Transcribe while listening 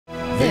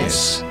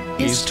This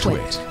is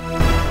TWiT.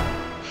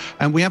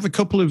 And we have a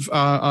couple of,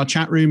 our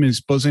chat room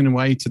is buzzing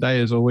away today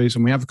as always,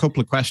 and we have a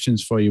couple of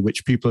questions for you,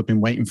 which people have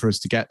been waiting for us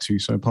to get to.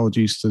 So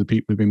apologies to the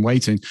people who've been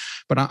waiting,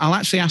 but I'll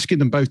actually ask you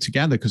them both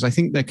together because I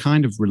think they're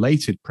kind of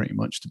related pretty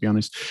much, to be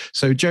honest.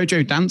 So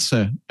Jojo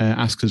Dancer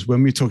asks us,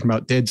 when we were talking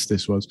about DIDs,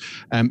 this was,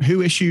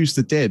 who issues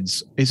the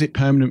DIDs? Is it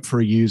permanent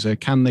for a user?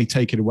 Can they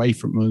take it away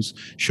from us?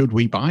 Should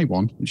we buy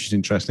one? Which is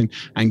interesting.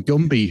 And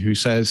Gumby, who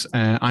says,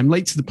 I'm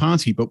late to the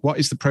party, but what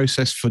is the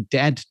process for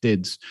dead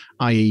DIDs,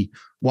 i.e.,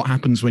 what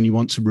happens when you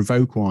want to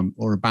revoke one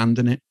or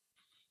abandon it?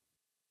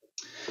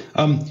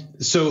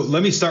 So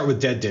let me start with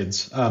dead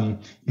DIDs.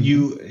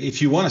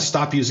 If you want to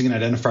stop using an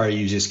identifier,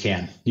 you just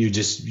can. You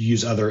just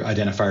use other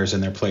identifiers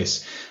in their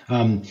place.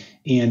 And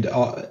in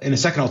a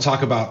second, I'll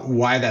talk about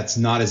why that's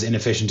not as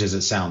inefficient as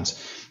it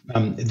sounds.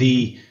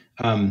 Getting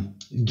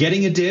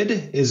a DID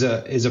is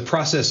a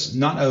process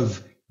not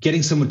of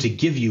getting someone to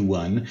give you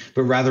one,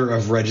 but rather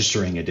of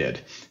registering a DID.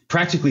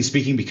 Practically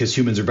speaking, because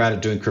humans are bad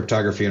at doing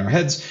cryptography in our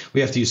heads,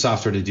 we have to use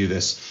software to do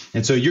this.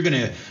 And so you're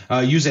going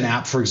to use an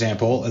app, for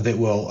example, that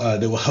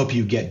will help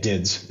you get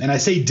DIDs. And I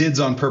say DIDs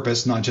on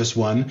purpose, not just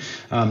one,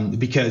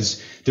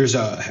 because there's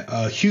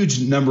a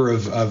huge number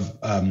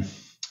of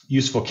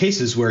useful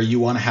cases where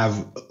you want to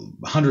have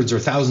hundreds or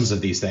thousands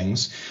of these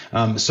things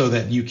so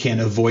that you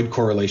can avoid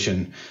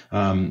correlation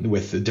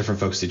with the different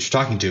folks that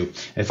you're talking to.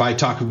 If I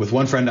talk with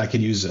one friend, I can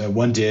use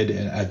one DID,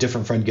 a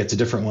different friend gets a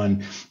different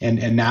one.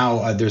 And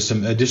now there's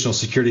some additional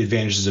security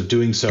advantages of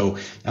doing so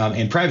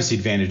and privacy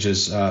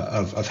advantages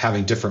of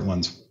having different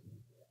ones.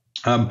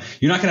 You're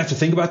not going to have to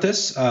think about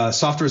this.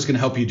 Software is going to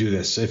help you do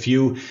this. If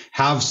you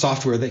have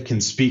software that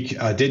can speak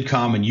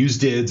DIDCOM and use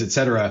DIDs, et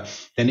cetera,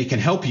 then it can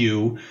help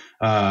you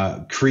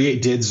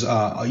create DIDs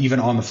even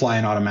on the fly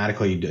and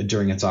automatically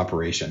during its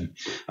operation.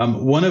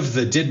 One of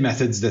the DID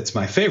methods that's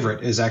my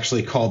favorite is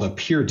actually called a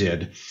peer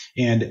DID.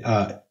 And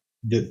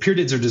the peer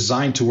DIDs are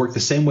designed to work the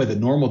same way that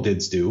normal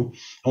DIDs do,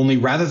 only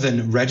rather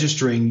than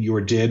registering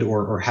your DID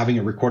or having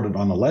it recorded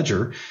on a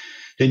ledger,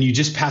 then you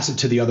just pass it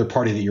to the other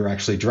party that you're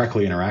actually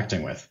directly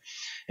interacting with.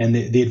 And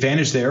the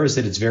advantage there is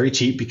that it's very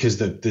cheap because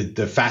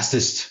the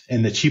fastest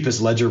and the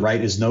cheapest ledger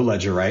write is no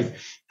ledger write.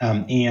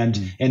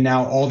 And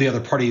now all the other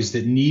parties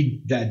that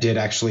need that DID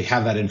actually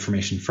have that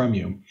information from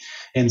you.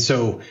 And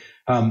so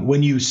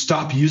when you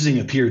stop using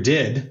a peer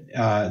DID,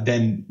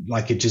 then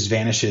like it just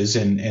vanishes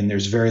and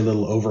there's very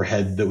little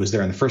overhead that was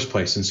there in the first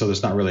place. And so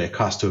there's not really a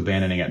cost to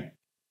abandoning it.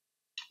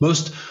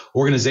 Most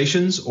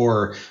organizations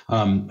or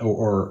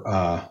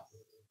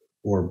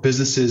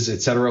businesses,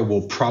 et cetera,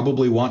 will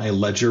probably want a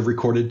ledger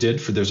recorded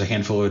DID for there's a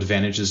handful of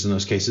advantages in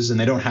those cases, and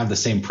they don't have the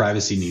same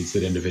privacy needs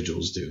that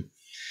individuals do.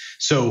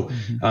 So,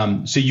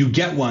 so you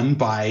get one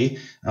by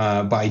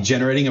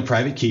generating a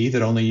private key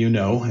that only you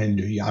know, and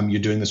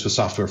you're doing this with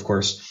software, of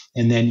course.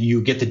 And then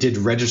you get the DID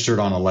registered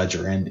on a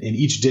ledger, and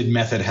each DID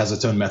method has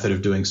its own method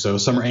of doing so.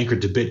 Some are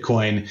anchored to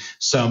Bitcoin,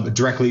 some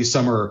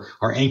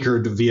are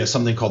anchored via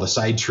something called a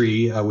side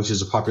tree, which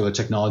is a popular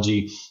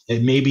technology.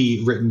 It may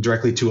be written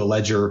directly to a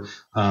ledger,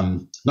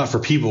 not for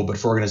people, but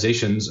for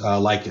organizations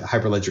like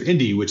Hyperledger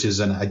Indy, which is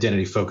an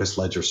identity-focused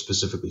ledger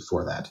specifically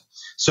for that.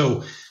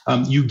 So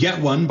you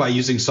get one by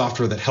using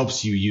software that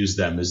helps you use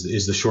them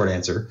is the short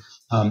answer.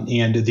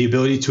 And the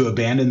ability to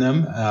abandon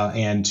them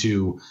and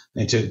to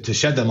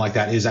shed them like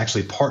that is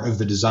actually part of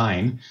the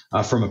design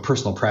from a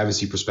personal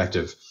privacy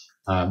perspective,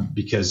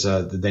 because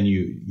then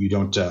you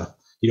don't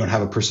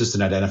have a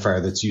persistent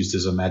identifier that's used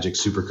as a magic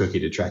super cookie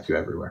to track you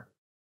everywhere.